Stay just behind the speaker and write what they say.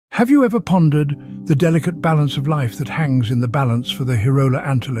Have you ever pondered the delicate balance of life that hangs in the balance for the Hirola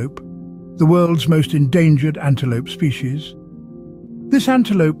antelope, the world's most endangered antelope species? This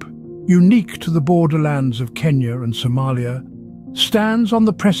antelope, unique to the borderlands of Kenya and Somalia, stands on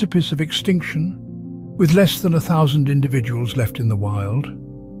the precipice of extinction, with less than 1,000 individuals left in the wild.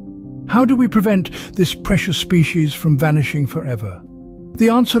 How do we prevent this precious species from vanishing forever? The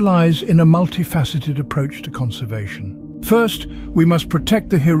answer lies in a multifaceted approach to conservation. First, we must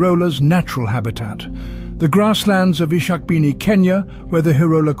protect the Hirola's natural habitat. The grasslands of Ishakbini, Kenya, where the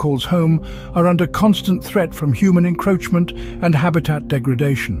Hirola calls home, are under constant threat from human encroachment and habitat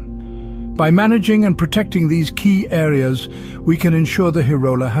degradation. By managing and protecting these key areas, we can ensure the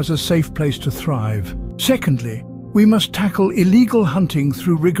Hirola has a safe place to thrive. Secondly, we must tackle illegal hunting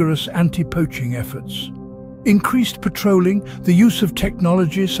through rigorous anti-poaching efforts. Increased patrolling, the use of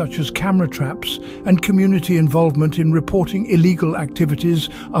technologies such as camera traps, and community involvement in reporting illegal activities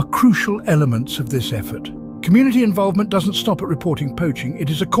are crucial elements of this effort. Community involvement doesn't stop at reporting poaching, it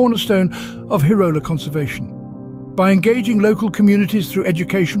is a cornerstone of Hirola conservation. By engaging local communities through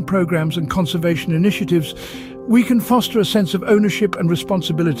education programs and conservation initiatives, we can foster a sense of ownership and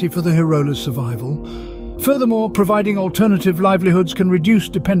responsibility for the Hirola's survival. Furthermore, providing alternative livelihoods can reduce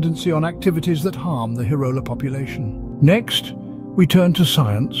dependency on activities that harm the Hirola population. Next, we turn to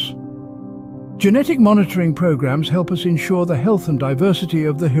science. Genetic monitoring programs help us ensure the health and diversity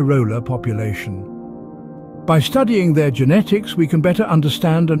of the Hirola population. By studying their genetics, we can better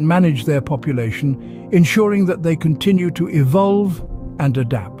understand and manage their population, ensuring that they continue to evolve and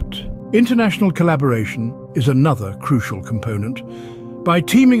adapt. International collaboration is another crucial component. By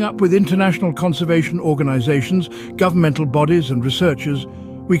teaming up with international conservation organizations, governmental bodies and researchers,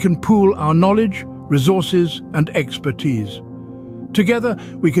 we can pool our knowledge, resources and expertise. Together,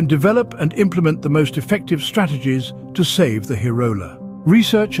 we can develop and implement the most effective strategies to save the Hirola.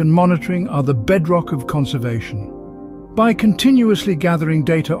 Research and monitoring are the bedrock of conservation. By continuously gathering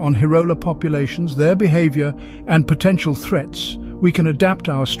data on Hirola populations, their behavior and potential threats, we can adapt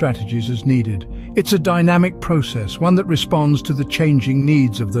our strategies as needed. It's a dynamic process, one that responds to the changing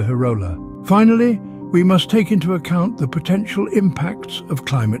needs of the Hirola. Finally, we must take into account the potential impacts of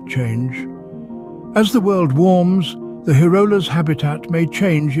climate change. As the world warms, the Hirola's habitat may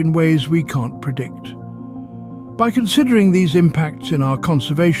change in ways we can't predict. By considering these impacts in our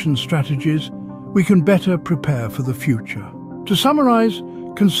conservation strategies, we can better prepare for the future. To summarize,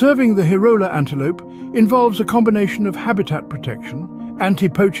 conserving the Hirola antelope involves a combination of habitat protection,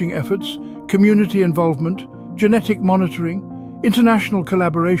 anti-poaching efforts, community involvement, genetic monitoring, international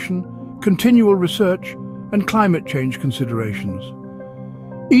collaboration, continual research, and climate change considerations.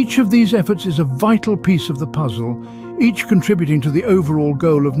 Each of these efforts is a vital piece of the puzzle, each contributing to the overall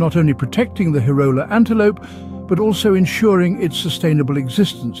goal of not only protecting the Hirola antelope, but also ensuring its sustainable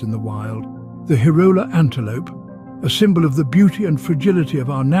existence in the wild. The Hirola antelope, a symbol of the beauty and fragility of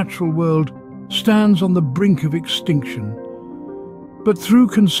our natural world, stands on the brink of extinction. But through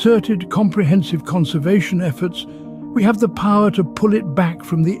concerted, comprehensive conservation efforts, we have the power to pull it back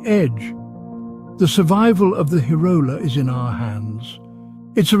from the edge. The survival of the Hirola is in our hands.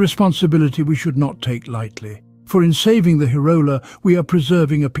 It's a responsibility we should not take lightly, for in saving the Hirola, we are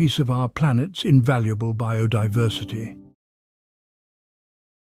preserving a piece of our planet's invaluable biodiversity.